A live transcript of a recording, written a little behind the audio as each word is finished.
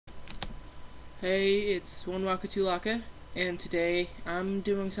Hey, it's One Waka Two Laka, and today I'm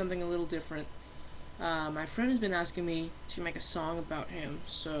doing something a little different. My friend has been asking me to make a song about him,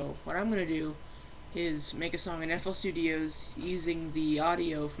 so what I'm gonna do is make a song in FL Studios using the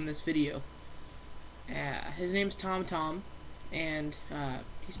audio from this video. His name's Tom Tom, and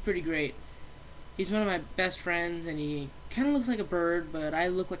he's pretty great. He's one of my best friends, and he kind of looks like a bird, but I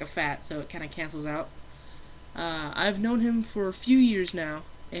look like a fat, so it kind of cancels out. I've known him for a few years now,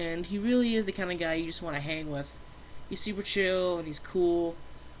 and he really is the kind of guy you just want to hang with. He's super chill, and he's cool,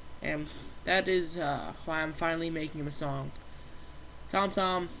 and that is why I'm finally making him a song. Tom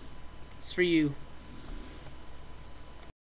Tom, it's for you.